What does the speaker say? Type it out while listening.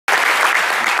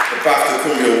The BAFTA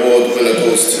CYMRU Award winner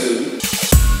goes to...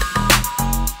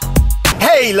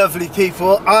 Hey lovely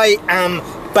people, I am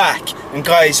back. And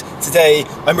guys, today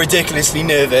I'm ridiculously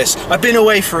nervous. I've been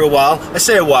away for a while. I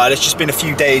say a while, it's just been a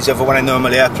few days over when I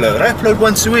normally upload. I upload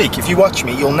once a week. If you watch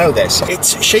me, you'll know this.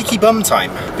 It's shaky bum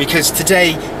time because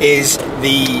today is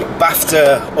the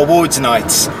BAFTA Awards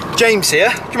nights. James here.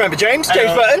 Do you remember James?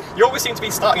 James Button? You always seem to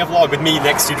be starting a vlog with me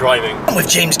next to you driving. I'm with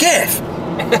James Giff.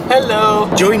 Hello.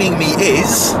 Joining me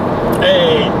is...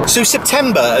 Hey. So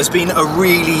September has been a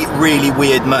really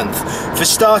weird month. For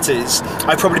starters,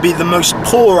 I've probably been the most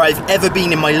poor I've ever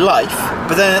been in my life,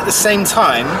 but then at the same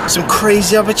time, some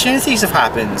crazy opportunities have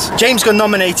happened. James got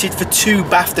nominated for 2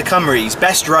 BAFTA CYMRUs,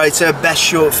 Best Writer, Best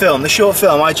Short Film. The short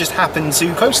film I just happened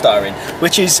to co-star in,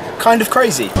 which is kind of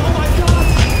crazy.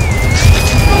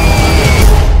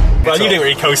 Well, you didn't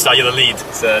really co-star, you're the lead,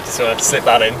 so just want to slip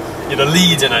that in. You're the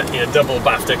lead in a double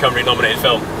BAFTA CYMRU nominated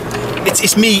film.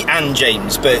 It's me and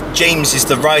James, but James is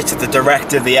the writer, the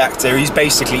director, the actor. He's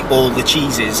basically all the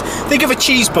cheeses. Think of a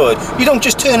cheese board. You don't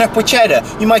just turn up with cheddar.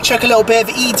 You might chuck a little bit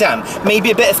of Edam,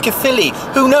 maybe a bit of Cathilly.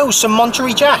 Who knows, some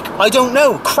Monterey Jack. I don't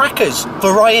know. Crackers,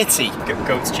 variety.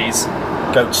 Goat's cheese.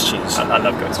 Goat's cheese. I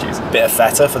love goat's cheese. Bit of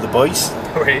feta for the boys.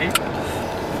 Really?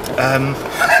 I don't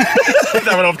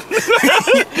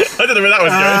know where that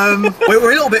was going.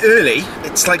 We're a little bit early.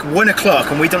 It's like 1 o'clock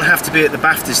and we don't have to be at the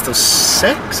BAFTAs till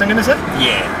 6, I'm gonna say?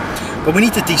 Yeah. But we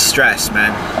need to de-stress,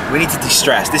 man. We need to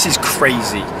de-stress. This is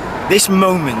crazy. This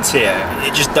moment here,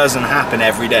 it just doesn't happen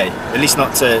every day. At least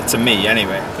not to me,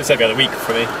 anyway. It's every other week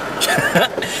for me.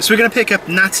 So we're gonna pick up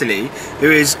Natalie, who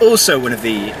is also one of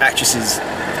the actresses.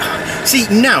 See,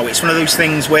 now it's one of those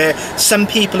things where some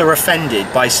people are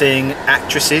offended by saying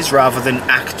actresses rather than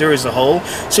actor as a whole.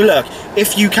 So look,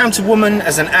 if you count a woman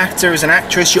as an actor, as an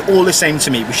actress, you're all the same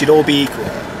to me. We should all be equal,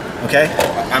 okay?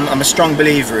 I'm a strong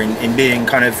believer in being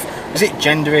kind of, is it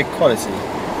gender equality?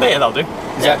 Yeah, that'll do.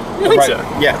 Is that I think right? so.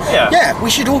 Yeah, we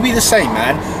should all be the same,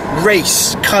 man.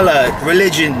 Race, colour,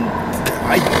 religion,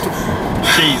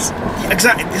 cheese.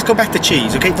 Exactly, let's go back to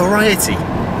cheese, okay? Variety.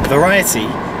 Variety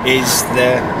is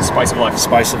the spice of life.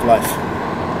 Spice of life.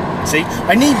 See,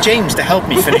 I need James to help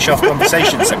me finish off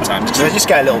conversations sometimes because I just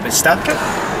get a little bit stuck.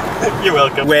 You're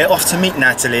welcome. We're off to meet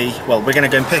Natalie. Well, we're going to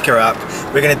go and pick her up.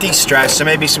 We're going to de-stress, so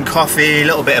maybe some coffee, a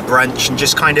little bit of brunch, and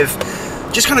just kind of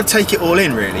take it all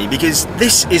in, really, because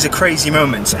this is a crazy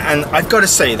moment, and I've got to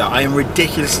say that I am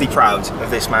ridiculously proud of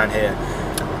this man here.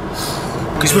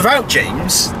 Because without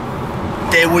James,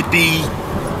 there would be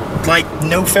like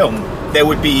no film. There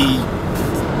would be,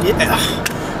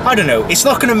 I don't know, it's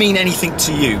not going to mean anything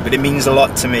to you, but it means a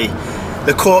lot to me.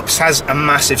 The Corpse has a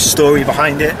massive story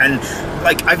behind it, and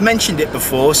like I've mentioned it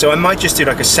before, so I might just do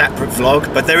like a separate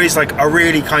vlog, but there is like a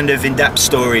really kind of in-depth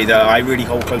story that I really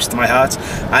hold close to my heart.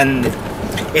 And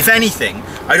if anything,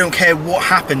 I don't care what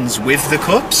happens with the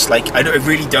Corpse, like I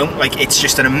really don't, like it's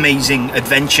just an amazing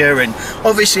adventure, and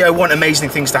obviously I want amazing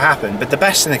things to happen, but the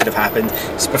best thing that could have happened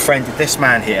is befriended this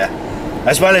man here,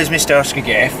 as well as Mr. Oscar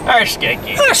Giff,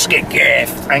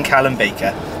 and Callum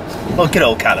Baker. Oh, good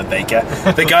old Callum Baker,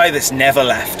 the guy that's never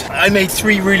left. I made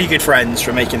 3 really good friends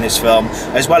from making this film,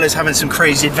 as well as having some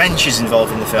crazy adventures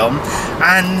involved in the film,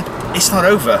 and it's not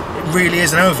over. It really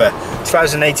isn't over.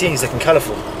 2018 is looking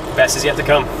colourful. Best is yet to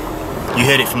come. You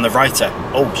heard it from the writer.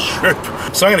 Oh, shit.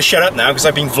 So I'm going to shut up now because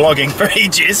I've been vlogging for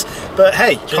ages, but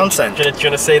hey, content. Do you want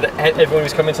to say that everyone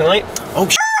who's coming tonight? Oh,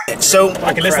 shit. So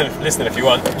I can listen if you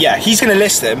want. Yeah, he's going to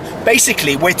list them.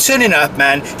 Basically, we're turning up,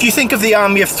 man. If you think of the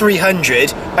army of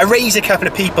 300, I raise a couple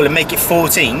of people and make it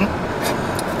 14.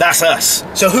 That's us.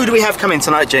 So who do we have coming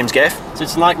tonight, James Giff? So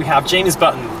tonight we have James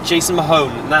Button, Jason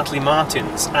Mahone, Natalie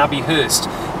Martins, Abby Hurst,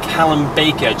 Callum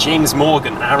Baker, James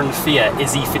Morgan, Aaron Fear,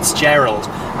 Izzy Fitzgerald,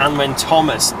 Anwen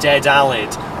Thomas, Dead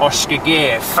Alid, Oscar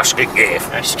Giff,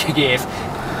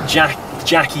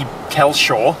 Jackie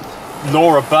Kelshaw,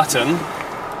 Laura Button,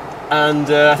 and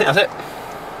I think that's it.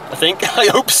 I think. I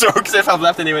hope so, because if I've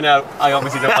left anyone out, I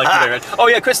obviously don't like to do it. Oh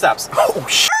yeah, Chris Stapps. Oh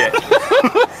shit.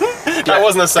 That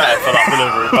wasn't a setup for that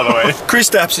delivery, by the way. Chris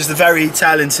Stapps is the very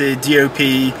talented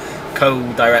DOP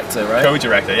co-director, right?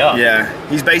 Co-director, yeah. Yeah,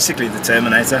 he's basically the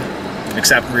Terminator,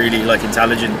 except really like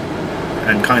intelligent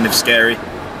and kind of scary.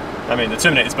 I mean, the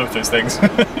Terminator's both those things.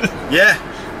 Yeah,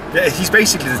 he's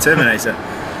basically the Terminator.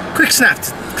 Quick snap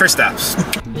to Chris Stapps.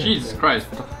 Jesus Christ.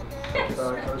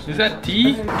 Is that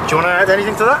tea? Do you want to add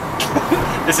anything to that?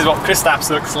 This is what Chris Stapps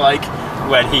looks like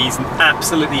when he's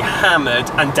absolutely hammered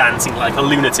and dancing like a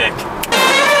lunatic.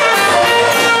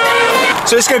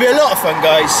 So it's going to be a lot of fun,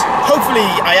 guys. Hopefully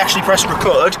I actually pressed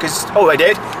record, because, oh I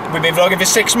did. We've been vlogging for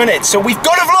 6 minutes, so we've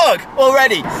got a vlog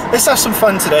already. Let's have some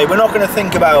fun today. We're not going to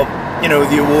think about you know,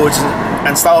 the awards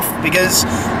and stuff, because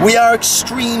we are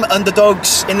extreme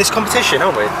underdogs in this competition,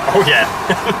 aren't we? Oh yeah.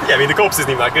 Yeah, I mean the corpse isn't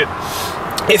even that good.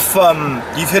 If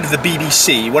you've heard of the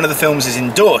BBC, one of the films is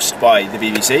endorsed by the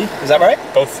BBC, is that right?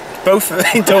 Both Both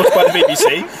endorsed by the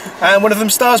BBC, and one of them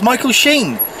stars Michael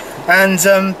Sheen. And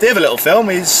the other little film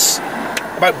is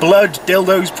about blood,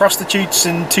 dildos, prostitutes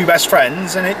and two best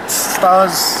friends, and it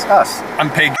stars us.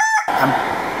 And pig. And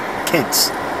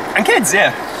kids. And kids,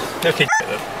 yeah. No kid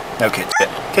though. No kid shit.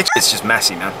 Kid shit's just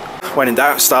messy, man. When in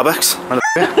doubt, Starbucks.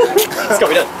 It's got to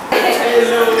be done.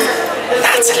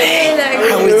 Natalie,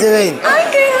 how are we doing?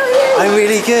 I'm good, how are you? I'm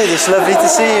really good, it's lovely to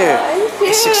see you.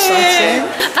 It's exciting.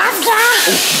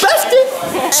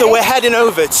 So we're heading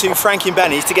over to Frankie and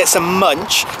Benny's to get some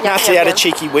munch. Natalie had a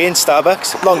cheeky wee in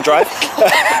Starbucks, long drive.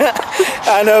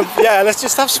 And yeah, let's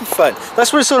just have some fun.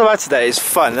 That's what it's all about today, is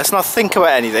fun. Let's not think about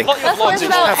anything. That's what it's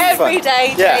about every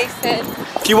day, Jason.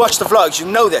 If you watch the vlogs, you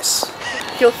know this.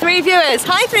 Your 3 viewers.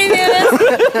 Hi, 3 viewers.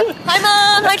 Hi,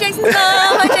 Mum. Hi, Jason's mum.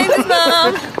 Hi, James's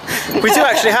mum. We do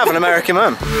actually have an American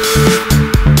mum.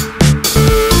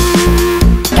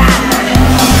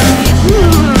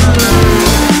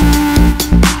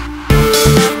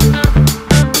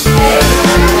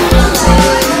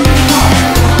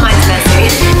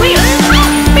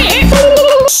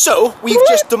 So, we've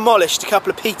just demolished a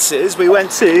couple of pizzas. We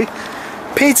went to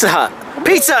Pizza Hut.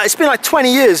 Pizza Hut, it's been like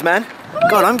 20 years, man.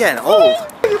 God, I'm getting old.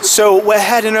 So we're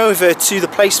heading over to the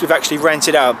place we've actually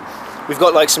rented out. We've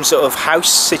got like some sort of house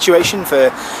situation for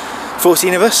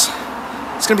 14 of us.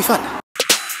 It's gonna be fun.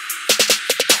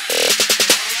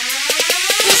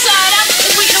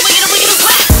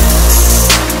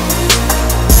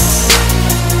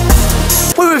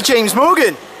 We're with James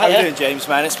Morgan. How you doing, James,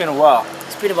 man? It's been a while.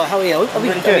 How are you? Are we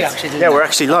actually doing Yeah, we're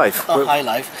actually live. Oh, hi,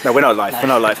 live. No, we're not live. We're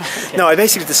not live. No, I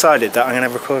basically decided that I'm going to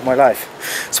record my life.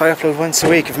 So I upload once a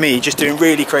week of me just doing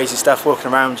really crazy stuff,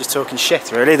 walking around, just talking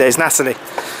shit, really. There's Natalie.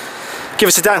 Give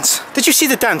us a dance. Did you see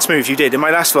the dance move you did in my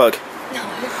last vlog? No.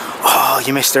 Oh,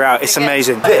 you missed her out. It's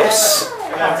amazing. This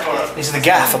is the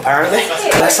gaff, apparently.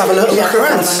 Let's have a little look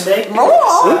around.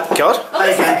 Oh, God.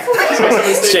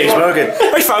 It's James Morgan.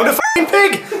 I found a f***ing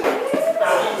pig.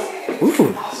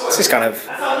 Ooh, this is kind of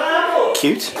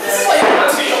cute. We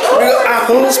got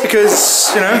apples because,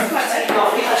 you know,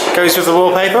 goes with the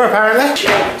wallpaper apparently. Okay.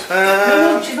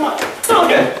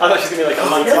 I thought she was going to be like a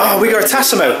monkey. Oh, we got a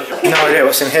Tassimo. No idea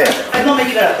what's in here. I'm not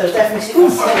making it up. There's definitely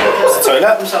Toilet.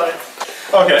 I'm sorry.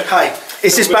 Okay. Hi.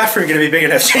 Is this bathroom going to be big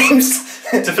enough, James?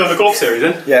 To film the corpse series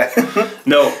then? Yeah.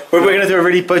 No. We're going to do a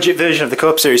really budget version of the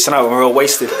Corpse series tonight when we're all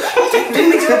wasted. Didn't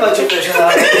we do a budget version of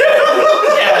that?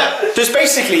 Just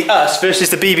basically us versus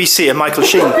the BBC and Michael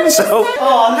Sheen. So.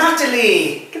 Oh,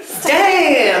 Natalie!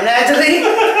 Damn, Natalie!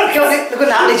 Look what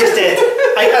Natalie just did.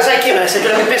 As I came in, I said, "Do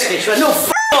you like a biscuit?" She went, "No,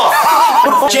 f***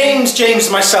 off." James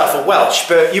and myself are Welsh,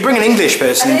 but you bring an English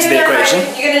person into the equation.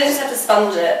 You're going to just have to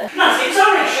sponge it. Natalie, it's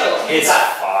not racial. It's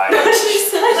fine. What did you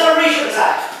say? Is that a racial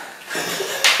attack?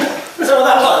 Is that what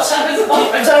that was?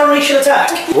 Is that a racial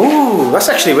attack? Ooh, that's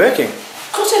actually working.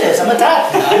 Of course it is, I'm a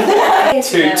dad.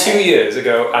 2 years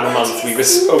ago and a month we were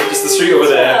just the street over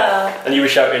there and you were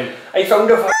shouting, "I found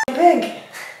a f***ing pig!"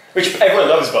 Which everyone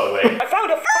loves, by the way. I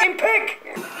found a f***ing pig!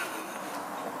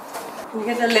 Can you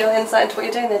give a little insight into what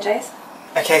you're doing there, Jace?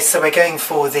 Okay, so we're going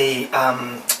for the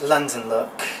London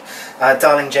look.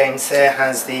 Darling James here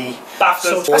has the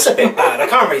BAFTA. That's a bit bad. I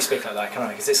can't really speak like that, can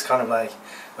I? Because it's kind of like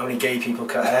only gay people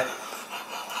cut hair.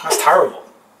 That's terrible.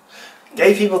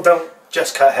 Gay people don't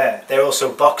just cut hair. They're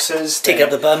also boxers. Take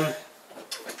up the bum.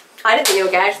 I didn't think you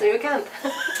were gay, I just thought you were a cunt.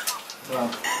 Well.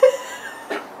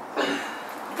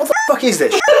 What the fuck is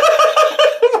this?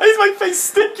 Why is my face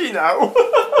sticky now?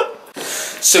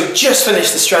 So just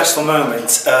finished the stressful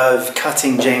moment of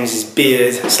cutting James's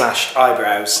beard /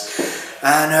 eyebrows,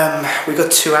 and we've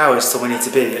got 2 hours till we need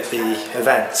to be at the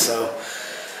event, so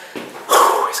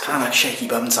it's kind of like shaky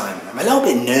bum time. I'm a little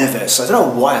bit nervous. I don't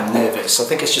know why I'm nervous. I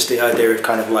think it's just the idea of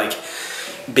kind of like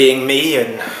being me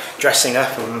and dressing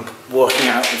up and walking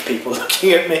out with people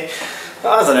looking at me.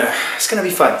 I don't know, it's going to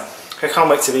be fun. I can't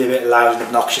wait to be a bit loud and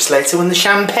obnoxious later when the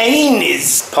champagne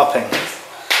is popping.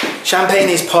 Champagne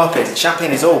is popping.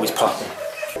 Champagne is always popping.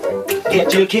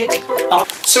 Get your kit up.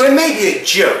 So it may be a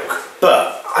joke,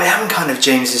 but I am kind of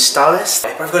James's stylist.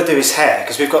 But I've got to do his hair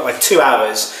because we've got like 2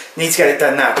 hours. Need to get it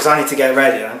done now because I need to get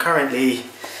ready. I'm currently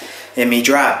in me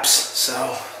drabs,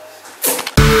 so.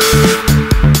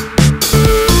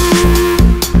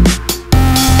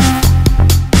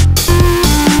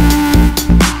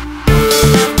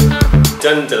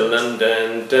 Dun dun dun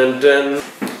dun dun dun.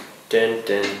 Dun,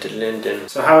 dun, dun, dun, dun.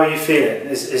 So how are you feeling?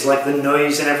 Is like the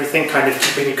noise and everything kind of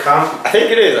keeping you calm? I think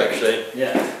it is actually.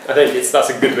 Yeah. I think that's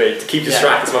a good way to keep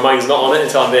distracted. So my mind's not on it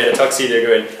until I'm there in a tuxedo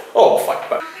going, oh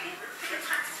fuck.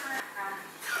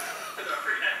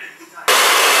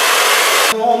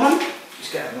 Norman.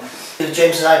 Just get him. Do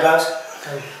James's eyebrows.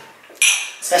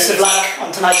 Best of luck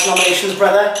on tonight's nominations,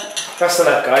 brother. Best of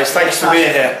luck, guys. Thanks for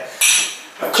being here.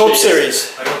 Corp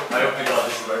series. I don't think I'll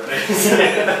this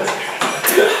birthday.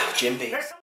 Jimby.